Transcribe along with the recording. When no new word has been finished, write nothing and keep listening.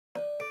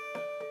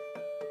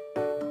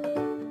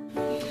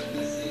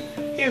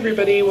Hey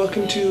everybody,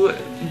 welcome to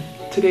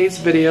today's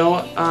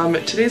video.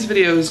 Today's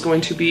video is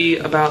going to be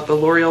about the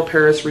L'Oreal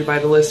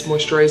Revitalift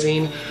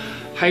Moisturizing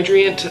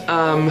Hydrant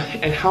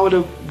and how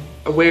it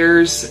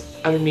wears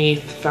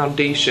underneath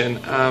foundation.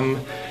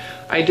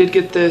 I did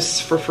get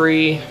this for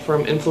free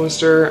from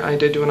Influencer. I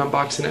did do an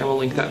unboxing. I will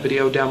link that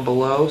video down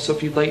below. So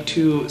if you'd like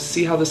to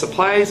see how this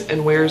applies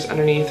and wears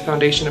underneath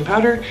foundation and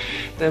powder,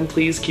 then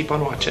please keep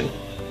on watching.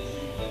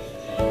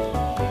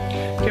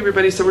 Okay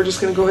everybody, so we're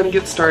just going to go ahead and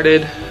get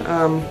started.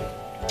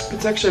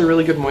 It's actually a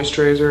really good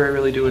moisturizer. I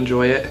really do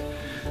enjoy it.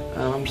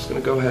 I'm just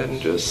going to go ahead and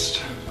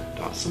just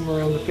dot some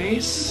around the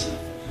face.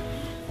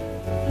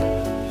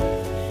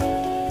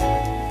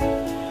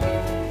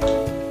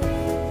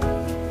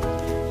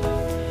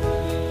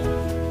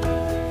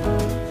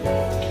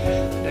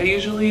 I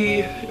usually,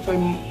 if I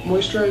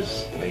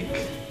moisturize,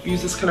 like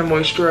use this kind of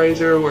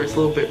moisturizer where it's a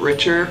little bit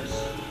richer,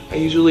 I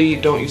usually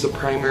don't use a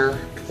primer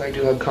because I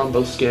do have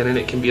combo skin and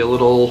it can be a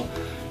little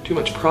too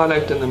much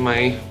product and then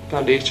my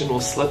foundation will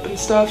slip and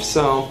stuff,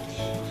 so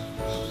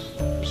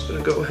I'm just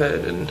gonna go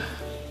ahead and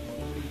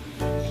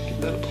get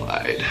that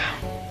applied.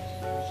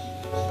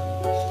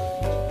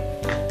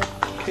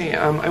 Okay,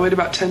 I wait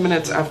about 10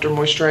 minutes after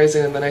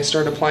moisturizing and then I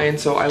start applying,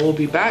 so I will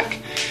be back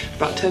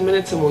about 10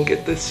 minutes and we'll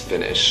get this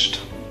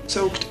finished.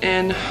 Soaked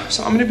in.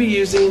 So I'm going to be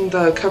using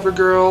the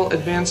CoverGirl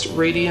Advanced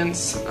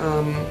Radiance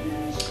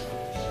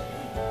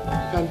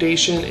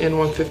foundation in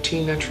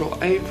 115 Natural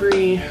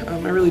Ivory.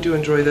 I really do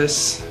enjoy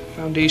this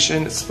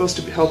foundation. It's supposed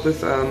to help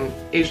with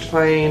age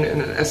defying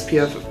and an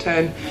SPF of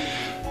 10.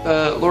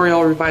 The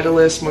L'Oreal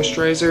Revitalift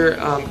Moisturizer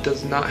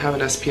does not have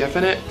an SPF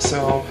in it,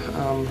 so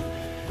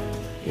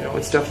you know,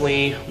 it's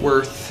definitely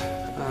worth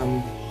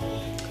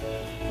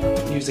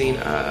using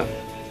a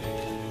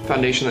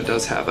foundation that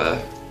does have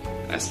a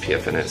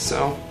SPF in it.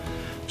 So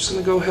I'm just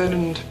gonna go ahead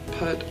and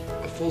put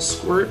a full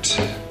squirt,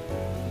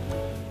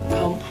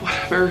 pump,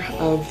 whatever,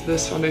 of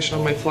this foundation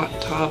on my flat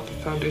top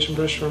foundation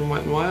brush from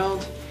Wet n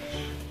Wild.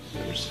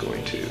 I'm just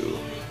going to do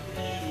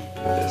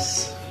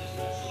this.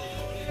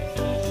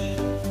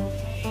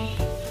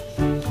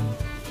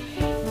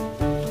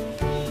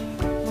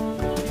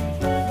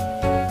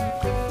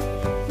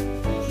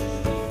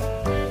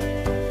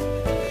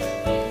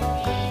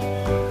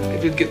 I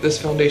did get this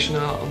foundation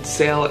out on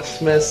sale at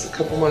Smith's a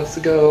couple months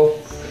ago.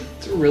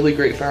 It's a really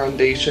great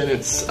foundation.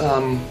 It's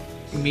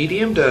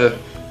medium to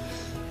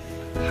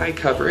high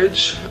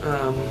coverage.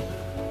 I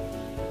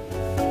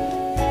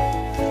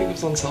think it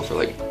was on sale for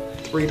like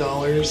 $3.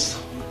 So,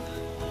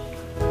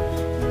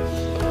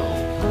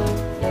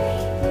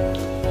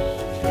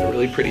 got a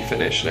really pretty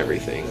finish and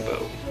everything,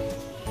 but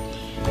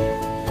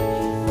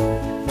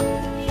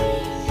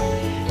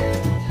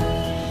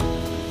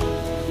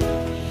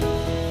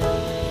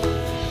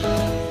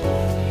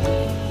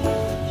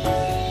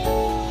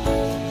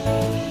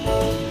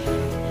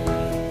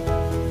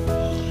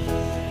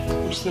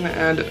I'm gonna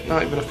add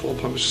not even a full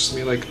pump, it's just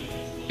gonna be like,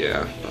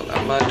 yeah, about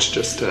that much,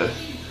 just to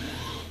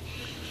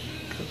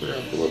cover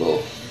up a little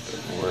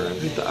bit more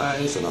underneath the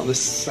eyes and on this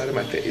side of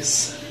my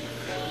face.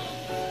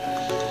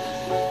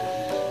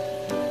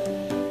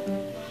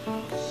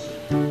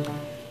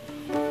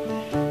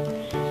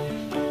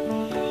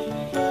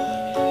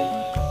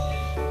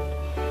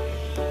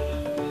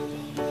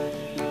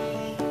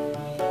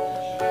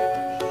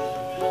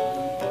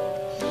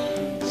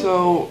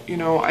 So, you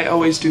know, I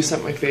always do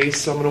set my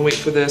face, so I'm going to wait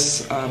for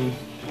this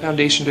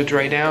foundation to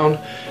dry down,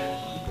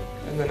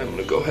 and then I'm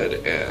going to go ahead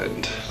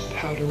and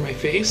powder my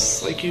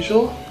face like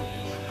usual,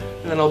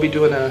 and then I'll be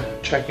doing a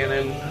check-in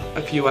in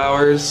a few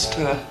hours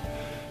to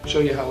show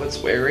you how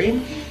it's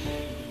wearing.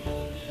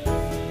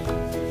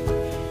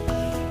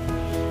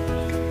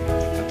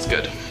 That's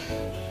good.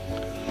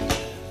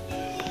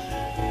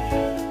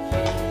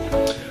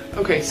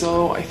 Okay,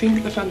 so I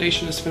think the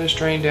foundation is finished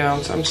drying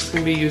down, so I'm just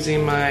going to be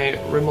using my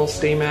Rimmel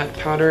Stay Matte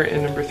powder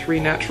in number 3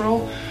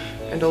 Natural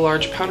and a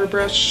large powder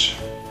brush.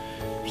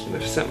 I'm just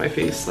going to set my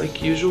face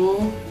like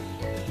usual.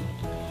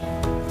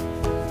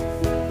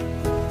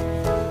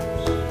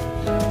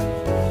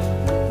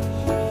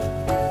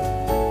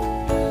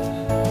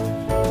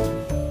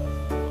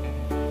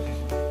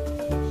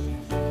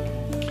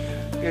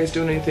 You guys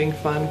doing anything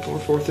fun for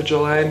 4th of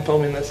July? I'm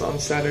filming this on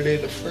Saturday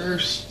the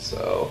 1st,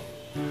 so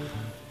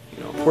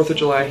 4th of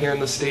July here in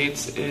the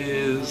States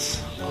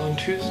is on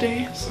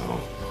Tuesday, so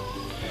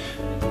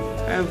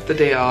I have the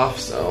day off,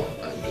 so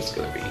I'm just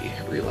going to be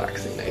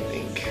relaxing, I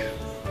think.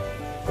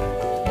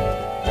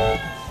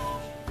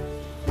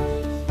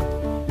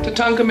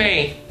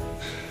 Tatankame!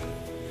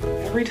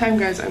 Every time,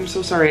 guys, I'm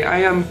so sorry.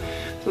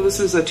 So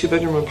this is a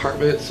 2-bedroom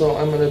apartment, so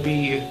I'm going to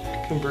be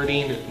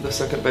converting the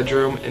 2nd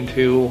bedroom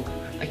into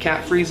a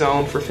cat-free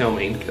zone for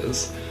filming,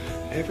 because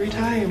every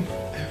time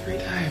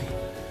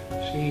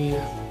she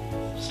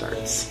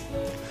starts.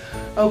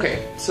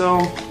 Okay,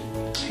 so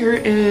here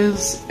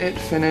is it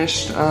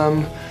finished.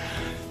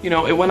 You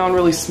know, it went on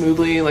really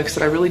smoothly. Like I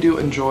said, I really do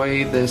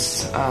enjoy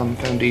this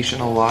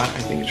foundation a lot. I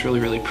think it's really,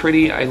 really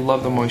pretty. I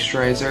love the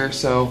moisturizer,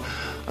 so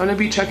I'm gonna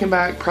be checking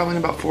back probably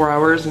in about 4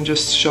 hours and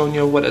just showing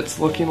you what it's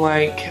looking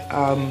like.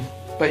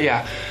 But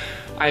yeah,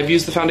 I've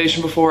used the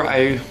foundation before.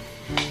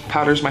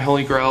 Powder's my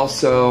holy grail,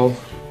 so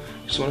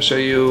just want to show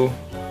you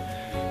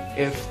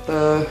if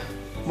the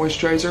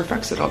moisturizer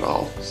affects it at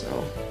all.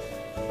 So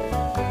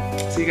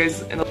see you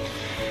guys in a...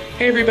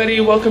 Hey everybody,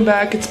 welcome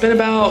back. It's been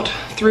about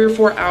 3 or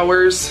 4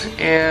 hours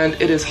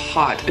and it is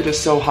hot. It is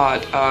so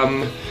hot.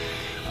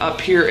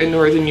 Up here in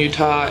northern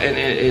Utah, and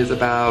it is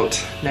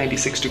about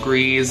 96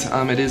 degrees.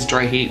 It is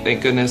dry heat,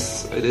 thank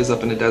goodness. It is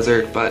up in the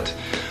desert, but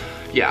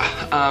yeah.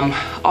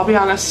 I'll be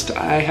honest,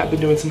 I have been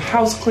doing some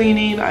house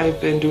cleaning,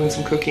 I've been doing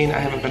some cooking, I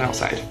haven't been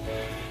outside,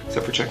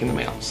 except for checking the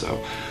mail.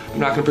 So I'm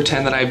not gonna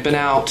pretend that I've been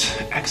out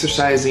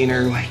exercising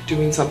or like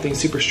doing something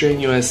super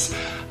strenuous,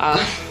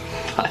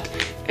 but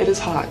it is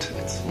hot.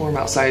 It's warm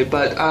outside,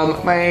 but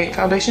my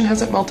foundation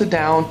hasn't melted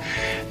down.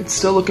 It's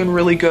still looking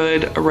really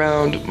good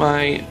around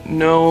my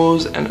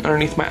nose and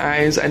underneath my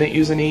eyes. I didn't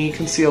use any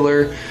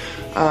concealer.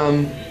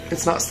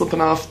 It's not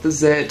slipping off the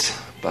zit,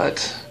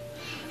 but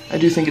I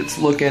do think it's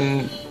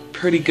looking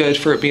pretty good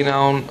for it being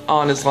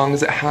on as long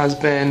as it has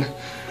been.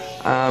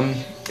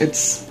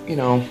 It's, you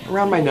know,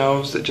 around my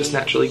nose, it just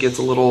naturally gets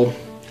a little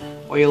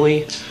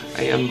oily.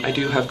 I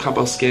do have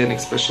combo skin,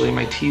 especially in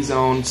my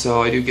T-zone,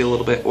 so I do get a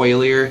little bit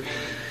oilier,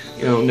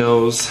 you know,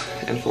 nose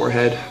and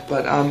forehead.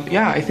 But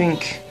yeah, I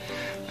think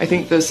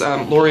this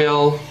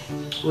Loreal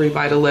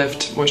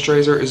Revitalift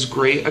Moisturizer is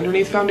great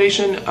underneath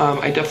foundation.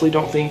 I definitely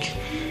don't think,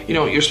 you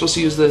know, you're supposed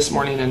to use this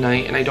morning and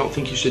night, and I don't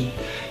think you should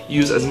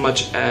use as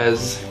much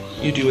as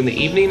you do in the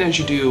evening as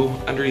you do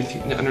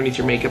underneath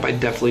your makeup. I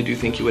definitely do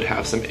think you would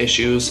have some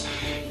issues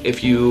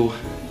if you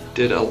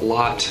did a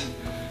lot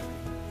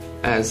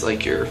as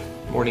like your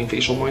morning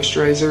facial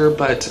moisturizer.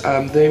 But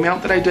the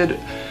amount that I did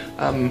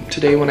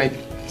today when I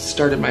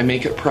started my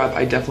makeup prep,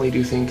 I definitely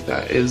do think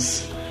that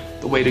is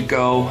the way to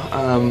go.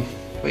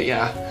 But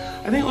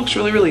yeah, I think it looks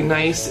really, really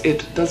nice.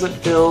 It doesn't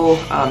feel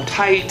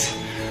tight.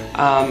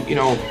 You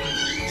know,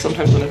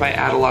 sometimes if I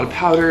add a lot of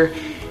powder,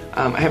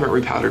 I haven't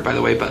repowdered by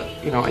the way, but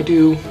you know, I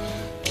do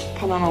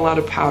put on a lot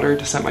of powder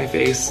to set my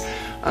face.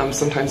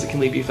 Sometimes it can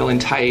leave you feeling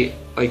tight,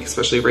 like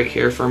especially right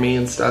here for me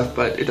and stuff,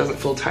 but it doesn't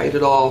feel tight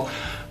at all.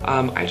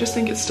 I just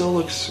think it still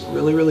looks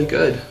really, really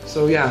good.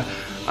 So yeah,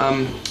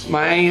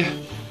 my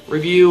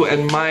review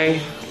and my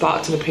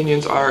thoughts and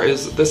opinions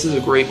is this is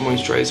a great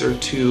moisturizer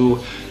to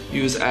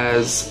use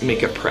as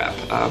makeup prep.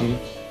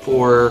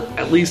 For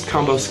at least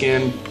combo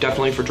skin,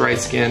 definitely for dry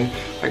skin.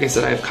 Like I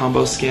said, I have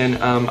combo skin.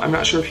 I'm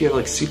not sure if you have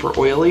like super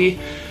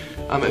oily,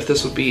 if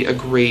this would be a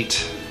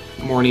great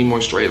morning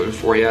moisturizer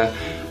for you.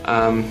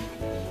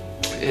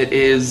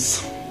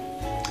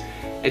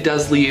 It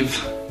does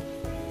leave,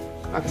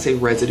 I'm not gonna say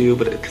residue,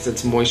 but because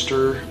it's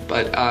moisture,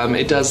 but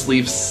it does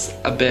leave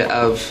a bit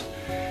of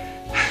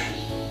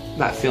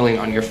that feeling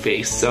on your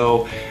face.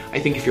 So I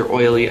think if you're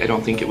oily, I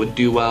don't think it would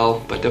do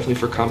well, but definitely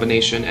for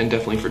combination and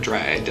definitely for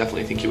dry, I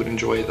definitely think you would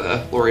enjoy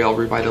the L'Oreal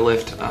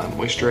Revitalift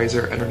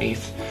Moisturizer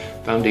underneath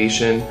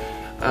foundation.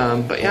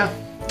 But yeah,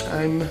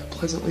 I'm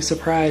pleasantly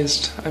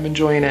surprised. I'm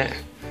enjoying it.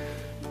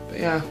 But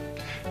yeah,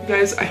 you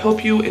guys, I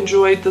hope you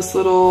enjoyed this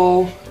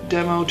little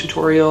demo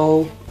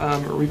tutorial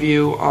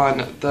review on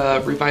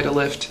the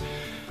Revitalift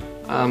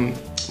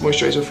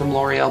moisturizer from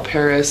L'Oreal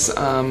Paris.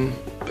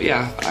 But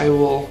yeah, I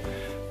will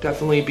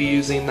definitely be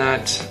using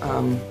that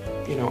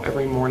you know,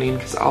 every morning,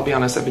 because I'll be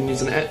honest, I've been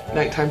using it at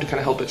nighttime to kind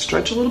of help it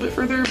stretch a little bit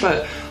further,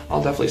 but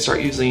I'll definitely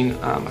start using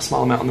a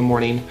small amount in the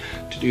morning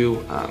to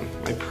do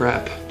my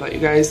prep. But you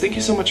guys, thank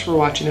you so much for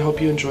watching. I hope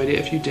you enjoyed it.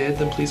 If you did,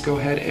 then please go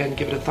ahead and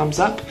give it a thumbs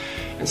up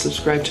and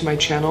subscribe to my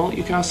channel.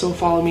 You can also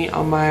follow me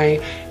on my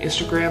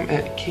Instagram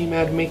at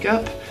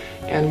kmadmakeup,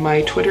 and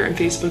my Twitter and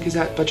Facebook is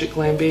at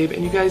budgetglambabe.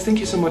 And you guys, thank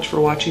you so much for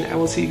watching. I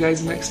will see you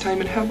guys next time,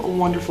 and have a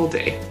wonderful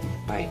day.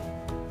 Bye.